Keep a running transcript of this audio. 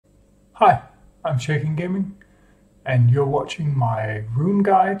Hi, I'm Shaken Gaming, and you're watching my rune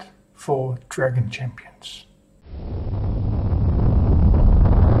guide for Dragon Champions.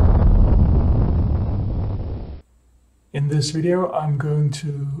 In this video, I'm going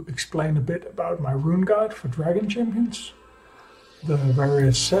to explain a bit about my rune guide for Dragon Champions, the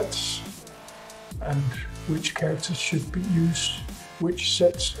various sets, and which characters should be used, which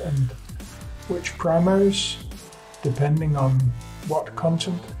sets and which primaries, depending on what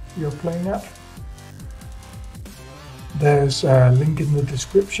content you're playing at. There's a link in the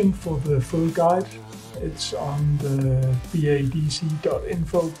description for the full guide. It's on the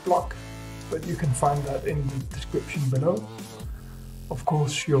badc.info blog, but you can find that in the description below. Of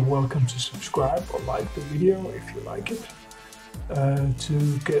course, you're welcome to subscribe or like the video if you like it,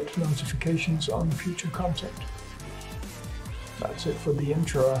 to get notifications on future content. That's it for the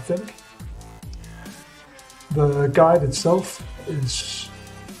intro, I think. The guide itself is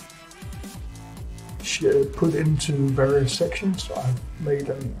put into various sections. I've made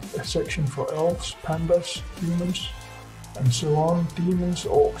a section for elves, pandas, humans, and so on, demons,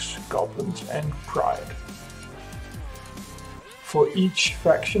 orcs, goblins, and pride. For each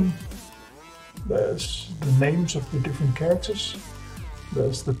faction, there's the names of the different characters.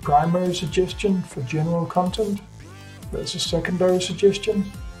 There's the primary suggestion for general content. There's a secondary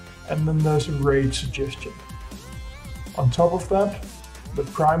suggestion, and then there's a raid suggestion. On top of that, the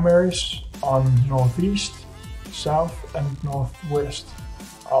primaries on Northeast, South, and Northwest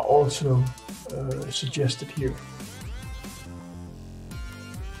are also suggested here.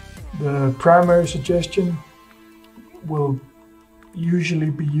 The primary suggestion will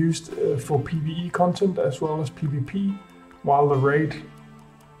usually be used for PvE content as well as PvP, while the raid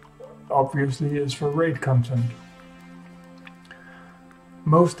obviously is for raid content.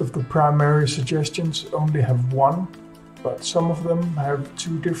 Most of the primary suggestions only have one, but some of them have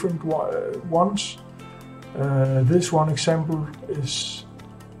two different ones. This one example is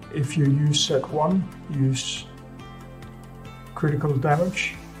if you use set 1, use critical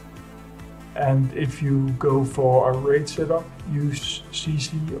damage, and if you go for a raid setup, use CC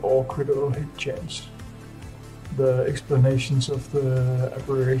or critical hit chance. The explanations of the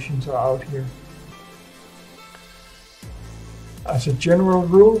aberrations are out here. As a general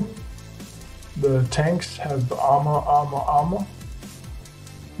rule, the tanks have armor.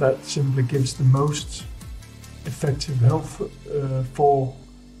 That simply gives the most effective health for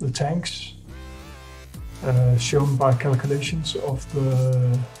the tanks, shown by calculations of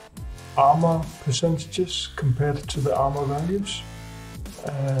the armor percentages compared to the armor values,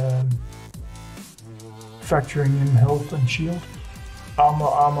 factoring in health and shield.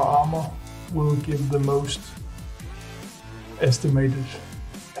 Armor will give the most estimated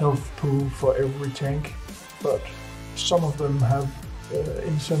health pool for every tank, but some of them have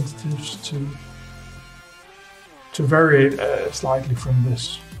incentives to vary slightly from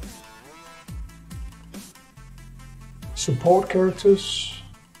this. Support characters,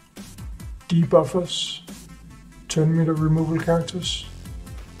 debuffers, turn meter removal characters,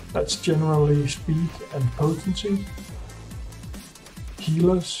 that's generally speed and potency.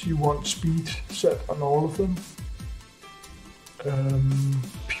 Healers, you want speed set on all of them.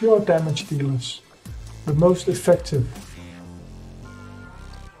 Pure damage dealers, the most effective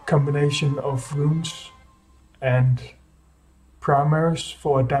combination of runes and primaries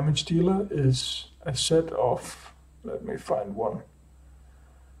for a damage dealer is a set of, let me find one.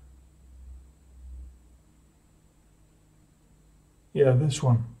 Yeah, this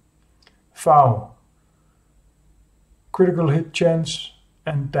one. Foul. Critical hit chance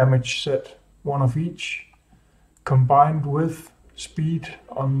and damage set, one of each, combined with speed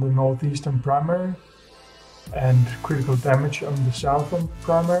on the northeastern primary and critical damage on the southern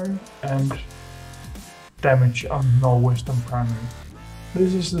primary and damage on northwestern primary.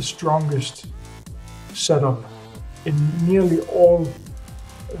 This is the strongest setup. In nearly all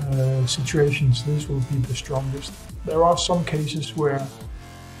situations, this will be the strongest. There are some cases where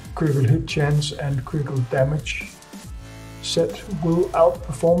critical hit chance and critical damage set will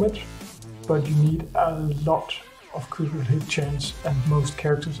outperform it, but you need a lot of critical hit chance, and most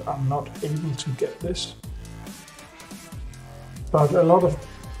characters are not able to get this. But a lot of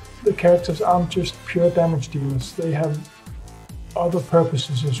the characters aren't just pure damage dealers, they have other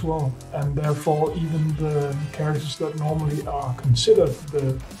purposes as well, and therefore even the characters that normally are considered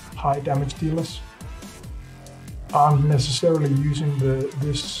the high damage dealers aren't necessarily using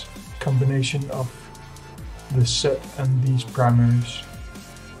this combination of the set and these primaries.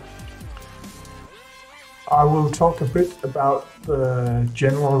 I will talk a bit about the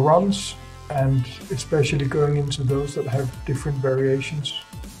general runs, and especially going into those that have different variations.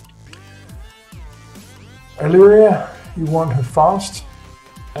 Illyria, you want her fast,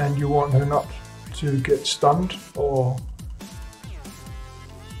 and you want her not to get stunned or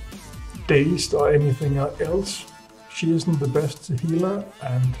dazed or anything else. She isn't the best healer,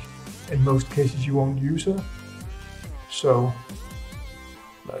 and in most cases you won't use her. So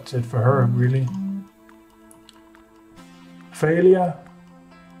that's it for her, really. Failure,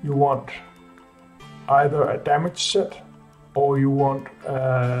 you want either a damage set or you want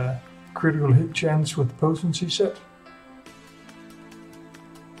a critical hit chance with potency set.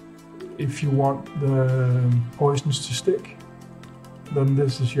 If you want the poisons to stick, then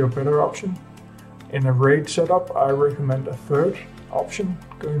this is your better option. In a raid setup, I recommend a third option,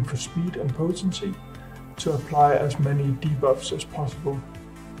 going for speed and potency, to apply as many debuffs as possible.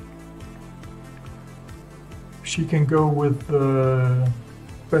 She can go with the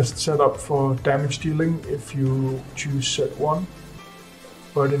best setup for damage dealing if you choose set 1,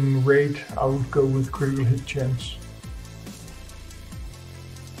 but in raid I would go with critical hit chance.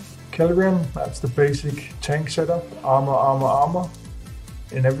 Kelrian, that's the basic tank setup, armor, armor, armor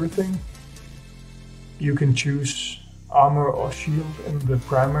in everything. You can choose armor or shield in the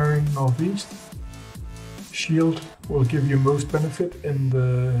primary northeast. Shield will give you most benefit in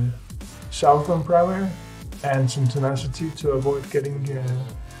the southern primary, and some tenacity to avoid getting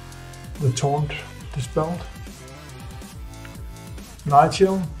the taunt dispelled.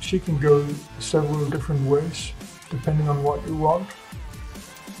 Nightshell, she can go several different ways depending on what you want.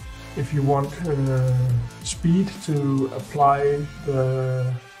 If you want speed to apply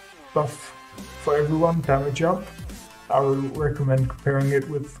the buff for everyone, damage up, I would recommend pairing it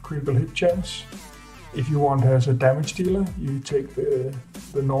with critical hit chance. If you want her as a damage dealer, you take the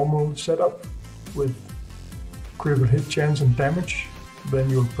normal setup with critical hit chance and damage. Then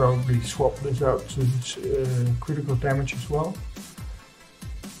you'll probably swap this out to critical damage as well.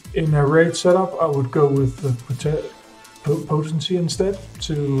 In a raid setup, I would go with the potency instead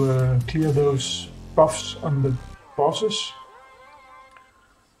to clear those buffs on the bosses.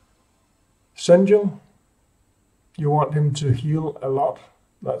 Sengil, you want him to heal a lot.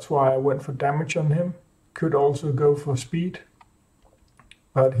 That's why I went for damage on him. Could also go for speed,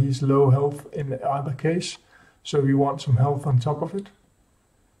 but he's low health in either case, so you want some health on top of it.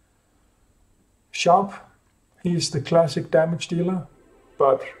 Sharp, he's the classic damage dealer,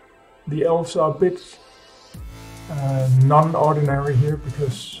 but the elves are a bit non-ordinary here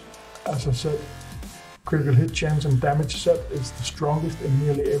because, as I said, critical hit chance and damage set is the strongest in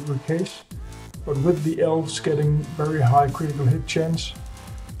nearly every case. But with the elves getting very high critical hit chance,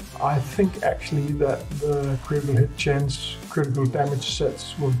 I think actually that the critical hit chance, critical damage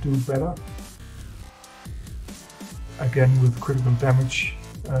sets will do better. Again, with critical damage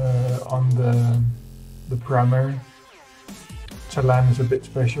on the primary. Talan is a bit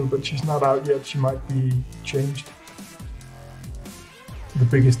special, but she's not out yet. She might be changed. The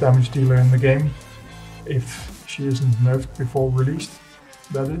biggest damage dealer in the game, if she isn't nerfed before released,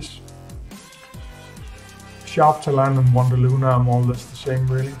 that is. Sharp, Talan and Wanderluna are more or less the same,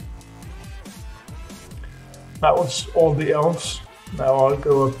 really. That was all the elves. Now I'll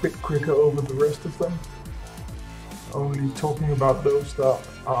go a bit quicker over the rest of them. Only talking about those that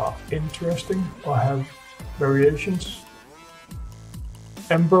are interesting or have variations.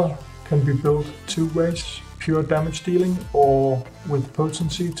 Ember can be built two ways, pure damage dealing or with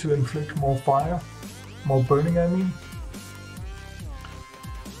potency to inflict more fire, more burning I mean.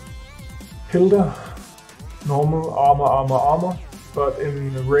 Hilda, normal armor, armor, armor, but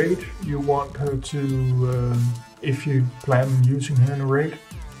in a raid you want her to, if you plan on using her in a raid,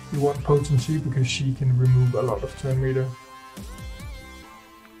 you want potency because she can remove a lot of turn meter.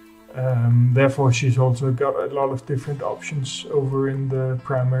 Therefore she's also got a lot of different options over in the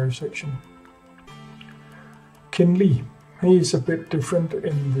primary section. Kinley, he's a bit different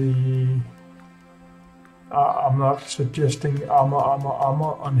in the... I'm not suggesting armor, armor,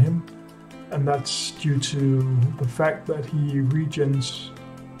 armor on him, and that's due to the fact that he regens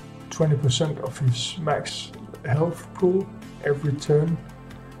 20% of his max health pool every turn.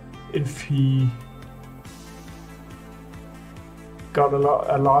 If he got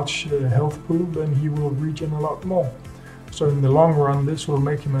a large health pool, then he will regen a lot more. So in the long run, this will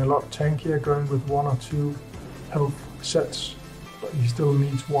make him a lot tankier, going with 1 or 2 health sets. But he still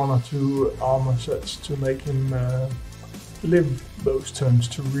needs 1 or 2 armor sets to make him live those turns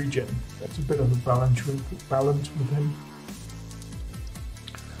to regen. That's a bit of a balance with him.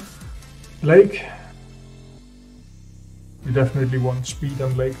 Lake. You definitely want speed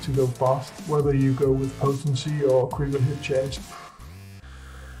on Lake to go fast. Whether you go with potency or critical hit chance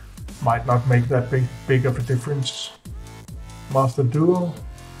might not make that big of a difference. Master Duo,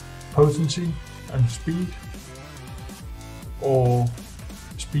 potency and speed, or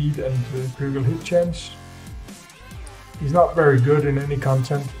speed and critical hit chance. He's not very good in any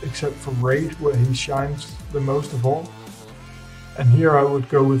content except for raid, where he shines the most of all. And here I would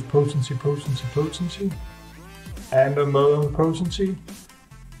go with potency, potency, potency, and another potency,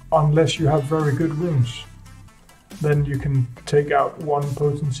 unless you have very good runes. Then you can take out one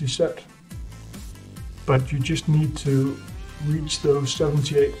potency set. But you just need to reach those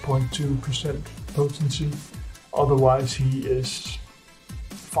 78.2% potency, otherwise he is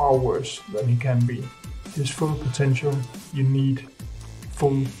far worse than he can be. His full potential, you need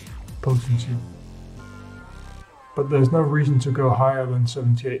full potency. But there's no reason to go higher than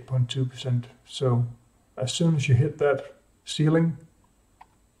 78.2%, so as soon as you hit that ceiling,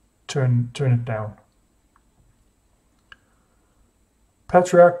 turn it down.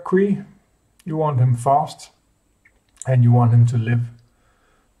 Patriarch Kree, you want him fast, and you want him to live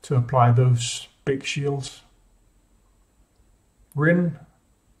to apply those big shields. Rune,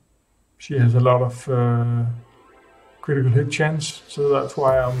 she has a lot of critical hit chance, so that's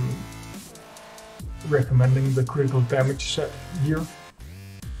why I'm recommending the critical damage set here.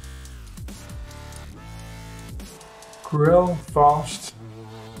 Cruel, fast.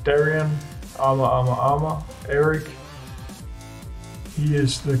 Darian, armor, armor, armor. Eric, he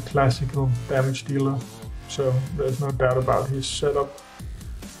is the classical damage dealer, so there's no doubt about his setup.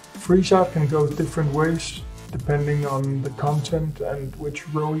 Freezer can go different ways depending on the content and which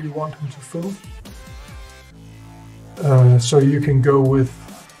role you want him to fill. So you can go with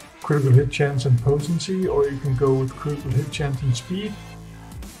critical hit chance and potency, or you can go with critical hit chance and speed,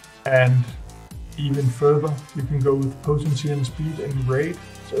 and even further you can go with potency and speed in raid.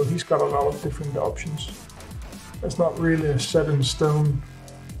 So he's got a lot of different options. It's not really a set in stone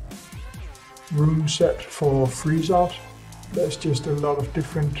room set for Freezer. There's just a lot of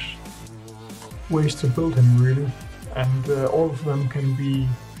different ways to build him really, and all of them can be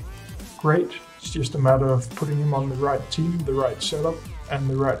great. It's just a matter of putting him on the right team, the right setup, and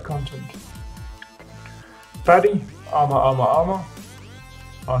the right content. Fatty, armor, armor, armor,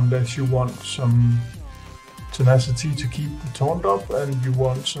 unless you want some tenacity to keep the taunt up and you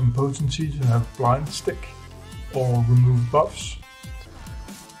want some potency to have blind stick or remove buffs.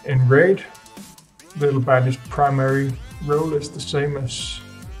 In raid, Little Baddy's primary role is the same as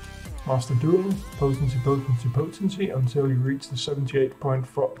Master Duel, potency, potency, potency, until you reach the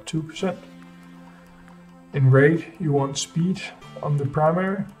 78.2%. In raid, you want speed on the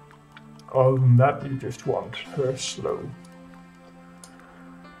primary. Other than that, you just want her slow.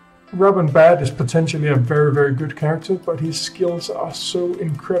 Robin Bad is potentially a very, very good character, but his skills are so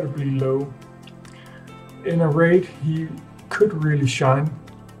incredibly low. In a raid, he could really shine.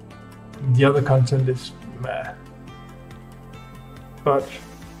 The other content is meh. But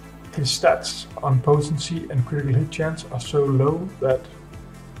his stats on potency and critical hit chance are so low that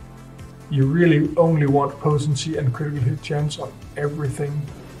you really only want potency and critical hit chance on everything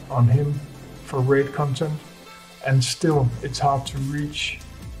on him for raid content, and still it's hard to reach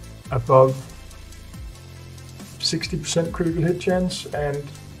above 60% critical hit chance and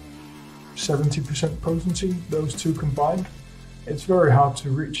 70% potency, those two combined. It's very hard to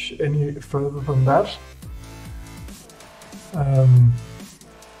reach any further than that.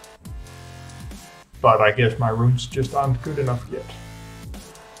 But I guess my runes just aren't good enough yet.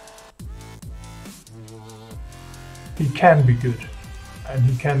 He can be good, and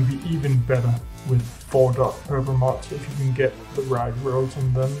he can be even better with 4-dot purple mods. If you can get the right rolls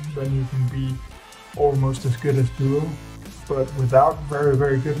on them, then you can be almost as good as Duo. But without very,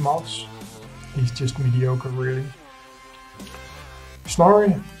 very good mods, he's just mediocre really.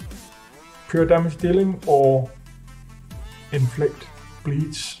 Snorri, pure damage dealing or inflict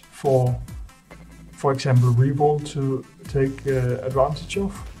bleeds for example, Revolt to take advantage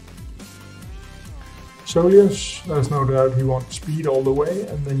of. Solius, there's no doubt he wants speed all the way,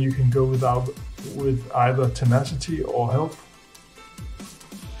 and then you can go with either tenacity or health.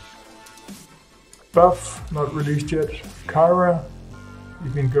 Buff, not released yet. Kyra,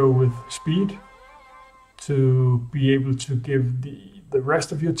 you can go with speed to be able to give the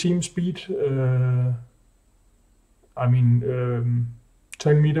rest of your team speed.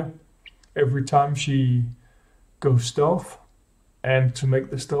 10 meter every time she goes stealth, and to make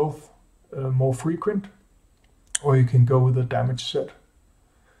the stealth more frequent. Or you can go with a damage set.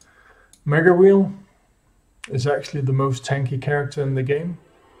 Mega Wheel is actually the most tanky character in the game.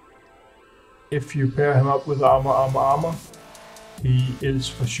 If you pair him up with armor, he is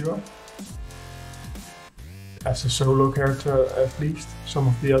for sure. As a solo character at least. Some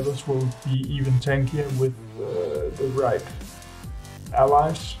of the others will be even tankier with the right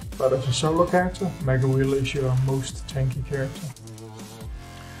allies, but as a solo character, Mega Wheel is your most tanky character.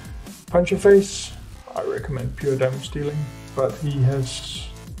 Puncher Face, I recommend pure damage dealing, but he has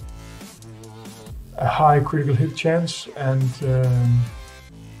a high critical hit chance, and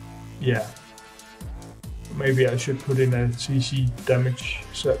yeah, maybe I should put in a CC damage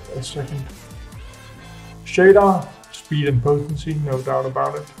set a second. Shader, speed and potency, no doubt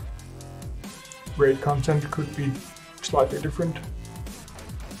about it. Raid content could be slightly different.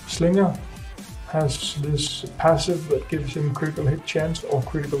 Slinger has this passive that gives him critical hit chance or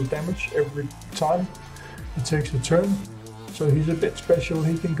critical damage every time he takes a turn. So he's a bit special.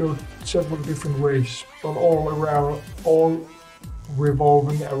 He can go several different ways, but all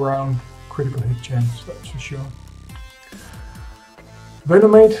revolving around critical hit chance, that's for sure.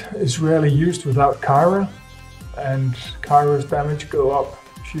 Venomate is rarely used without Kyra, and Kyra's damage go up.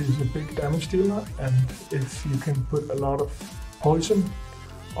 She's a big damage dealer, and if you can put a lot of poison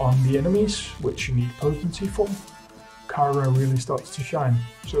on the enemies, which you need potency for, Kyra really starts to shine.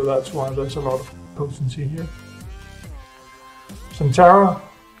 So that's why there's a lot of potency here. Santara,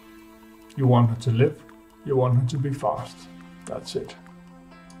 you want her to live, you want her to be fast. That's it.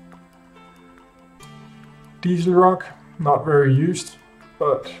 Diesel Rock, not very used,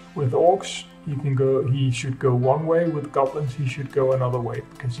 but with orcs he should go one way. With goblins he should go another way,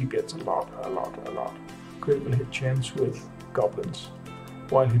 because he gets a lot critical hit chance with goblins,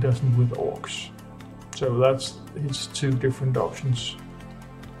 while he doesn't with orcs. So that's his two different options.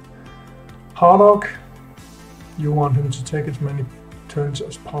 Hardock, you want him to take as many turns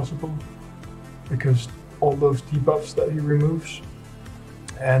as possible, because all those debuffs that he removes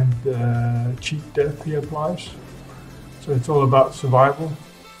and cheat death he applies. So it's all about survival.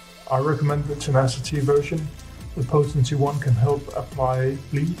 I recommend the Tenacity version. The Potency one can help apply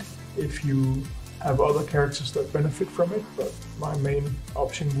bleed if you have other characters that benefit from it, but my main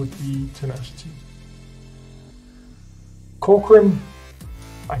option would be Tenacity. Corcoran,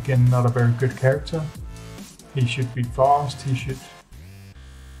 again, not a very good character. He should be fast, he should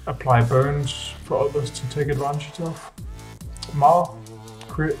apply burns for others to take advantage of. Mar,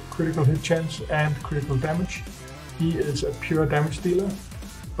 critical hit chance and critical damage. He is a pure damage dealer,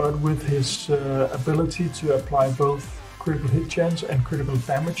 but with his ability to apply both critical hit chance and critical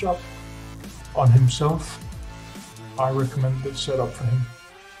damage up on himself, I recommend this setup for him.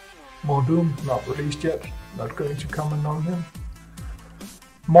 Mordoom, not released yet, not going to comment on him.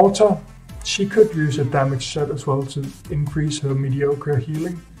 Morta, she could use a damage set as well to increase her mediocre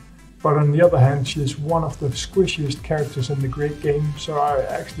healing, but on the other hand, she is one of the squishiest characters in the great game, so I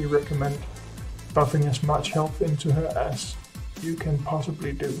actually recommend buffing as much health into her as you can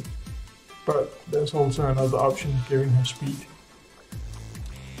possibly do. But there's also another option, giving her speed.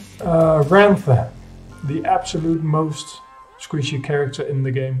 Rantha, the absolute most squishy character in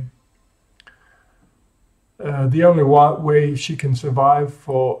the game. The only way she can survive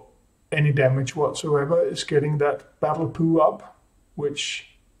for any damage whatsoever is getting that battle poo up, which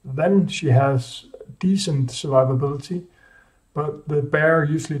then she has decent survivability, but the bear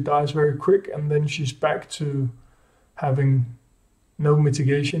usually dies very quick, and then she's back to having no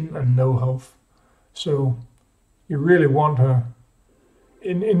mitigation and no health. So you really want her.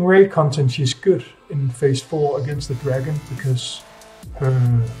 In raid content she's good in phase 4 against the dragon, because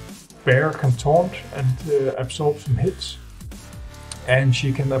her bear can taunt and absorb some hits, and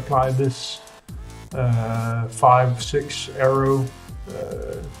she can apply this 5-6 arrow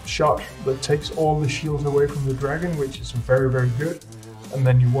shot that takes all the shields away from the dragon, which is very, very good. And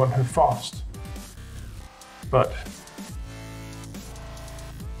then you want her fast, but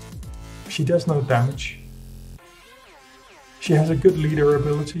she does no damage. She has a good leader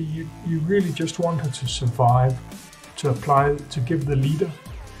ability. You really just want her to survive, to give the leader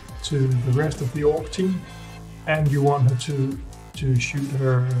to the rest of the orc team, and you want her to shoot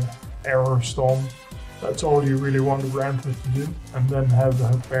her arrow storm. That's all you really want Rantha to do, and then have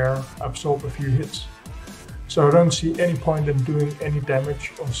her bear absorb a few hits. So I don't see any point in doing any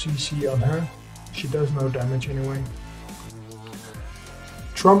damage or CC on her. She does no damage anyway.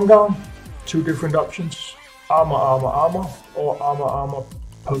 Trumgar, two different options. Armor, or armor,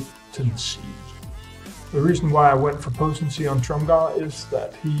 potency. The reason why I went for potency on Trumgar is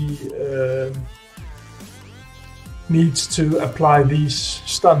that he needs to apply these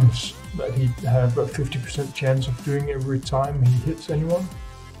stuns that he have a 50% chance of doing every time he hits anyone,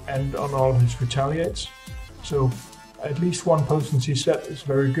 and on all his retaliates. So at least one potency set is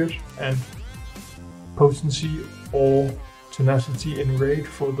very good, and potency or tenacity in raid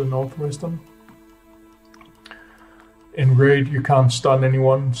for the Northwestern. In raid you can't stun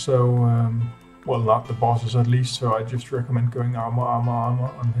anyone, so Well, not the bosses at least, so I just recommend going armor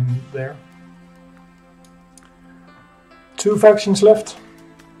on him there. 2 factions left.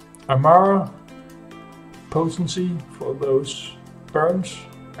 Amara, potency for those burns,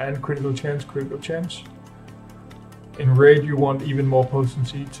 and critical chance, critical chance. In raid you want even more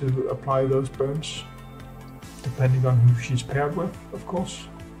potency to apply those burns, depending on who she's paired with, of course.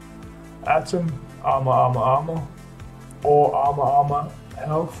 Atom, armor, or armor,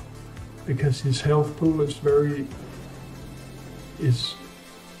 health, because his health pool is his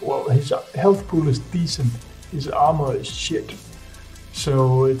health pool is decent, his armor is shit.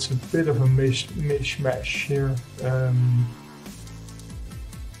 So it's a bit of a mishmash here.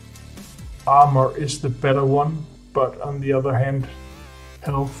 Armor is the better one, but on the other hand,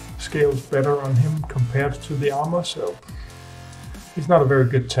 health scales better on him compared to the armor, so he's not a very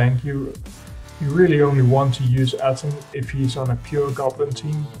good tank. You really only want to use Atom if he's on a pure goblin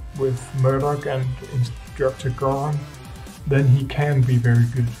team with Murdoch and Instructor Goran, then he can be very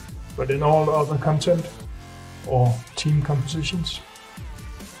good. But in all other content or team compositions,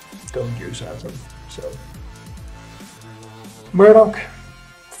 don't use Atom. So Murdoch,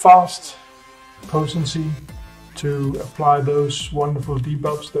 fast, potency to apply those wonderful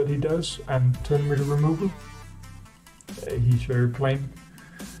debuffs that he does, and turn meter removal. He's very plain.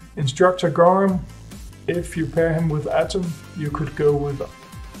 Instructor Goran, if you pair him with Atom, you could go with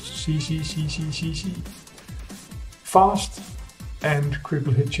CC. Fast and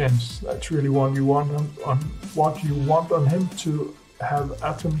critical hit chance. That's really what you want on him, to have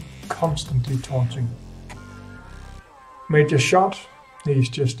Atom constantly taunting. Major shot, he's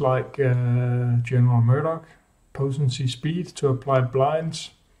just like General Murdoch. Potency, speed to apply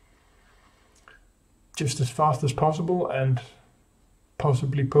blinds just as fast as possible, and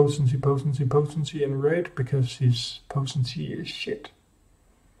possibly potency in raid, because his potency is shit.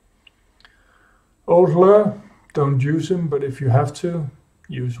 Old Lure, don't use him, but if you have to,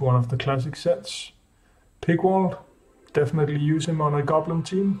 use one of the classic sets. Pigwald, definitely use him on a goblin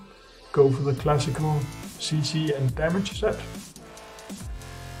team. Go for the classical CC and damage set.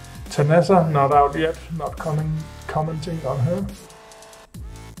 Tanessa, not out yet, not commenting on her.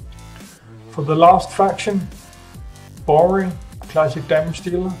 For the last faction, Bori, classic damage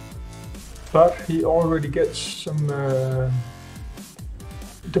dealer, but he already gets some,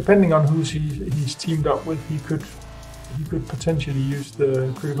 depending on who he's teamed up with, he could potentially use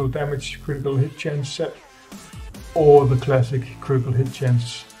the critical damage, critical hit chance set, or the classic critical hit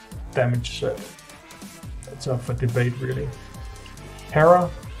chance damage set. That's up for debate, really. Hera,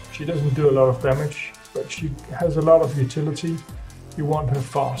 she doesn't do a lot of damage, but she has a lot of utility. You want her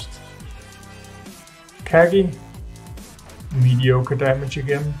fast. Kagi, mediocre damage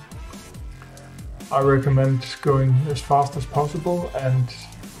again. I recommend going as fast as possible, and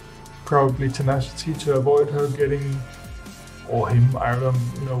probably tenacity to avoid her getting, or him, I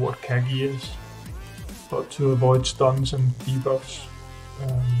don't know what Kagi is, but to avoid stuns and debuffs.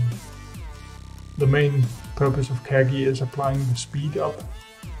 The main purpose of Kagi is applying the speed up,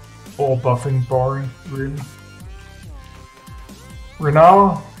 or buffing Bori, really.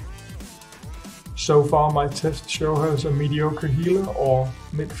 Rune, so far my tests show her as a mediocre healer or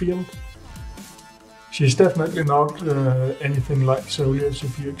midfield. She's definitely not anything like Soyuz,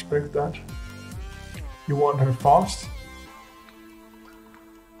 if you expect that. You want her fast,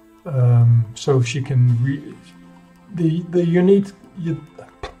 so she can the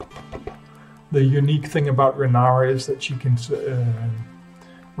unique thing about Rune is that she can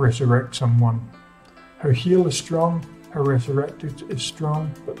resurrect someone. Her heal is strong, her resurrect is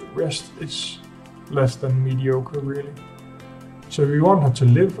strong, but the rest is less than mediocre, really. So you want her to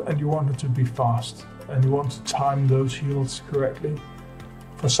live, and you want her to be fast, and you want to time those heals correctly.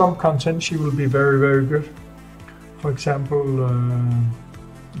 For some content she will be very, very good. For example,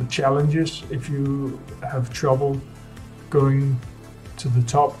 the challenges, if you have trouble going to the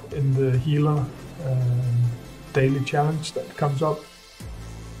top in the healer daily challenge that comes up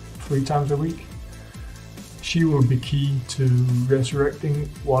 3 times a week, she will be key to resurrecting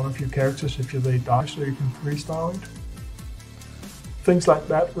one of your characters if they die, so you can 3-star it. Things like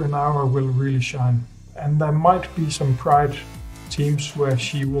that, Rune will really shine. And there might be some Pride teams where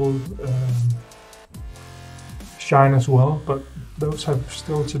she will shine as well, but those have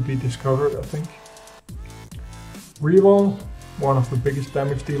still to be discovered, I think. Reval, one of the biggest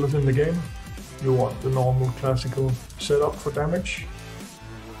damage dealers in the game. You want the normal classical setup for damage.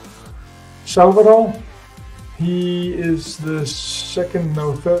 Salvador, he is the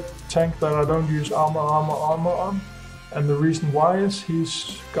third tank that I don't use armor on. And the reason why is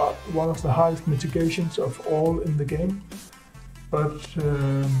he's got one of the highest mitigations of all in the game. But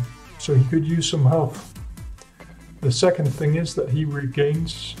so he could use some health. The second thing is that he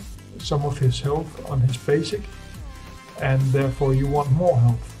regains some of his health on his basic, and therefore you want more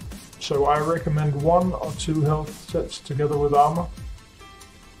health. So I recommend 1 or 2 health sets together with armor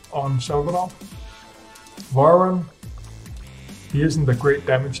on Salvador. Varun, he isn't a great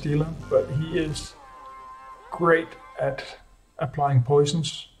damage dealer, but he is great at applying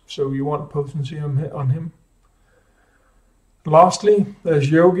poisons, so you want potency on him. Lastly, there's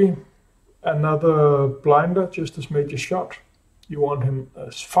Yogi, another blinder, just as major shot. You want him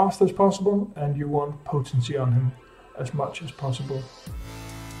as fast as possible, and you want potency on him as much as possible.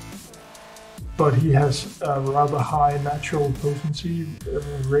 But he has a rather high natural potency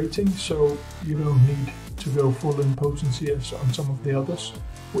rating, so you don't need to go full in potency as on some of the others,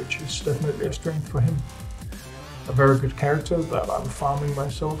 which is definitely a strength for him. A very good character that I'm farming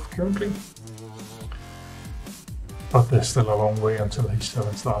myself currently. But there's still a long way until he's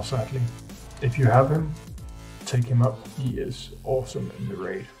 7 star, sadly. If you have him, take him up. He is awesome in the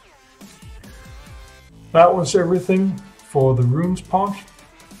raid. That was everything for the runes part.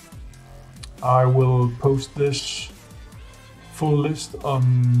 I will post this full list on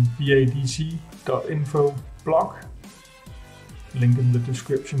badc.info blog. Link in the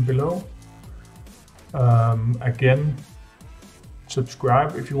description below. Again,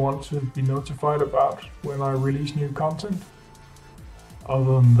 subscribe if you want to be notified about when I release new content.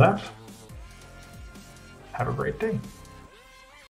 Other than that, have a great day.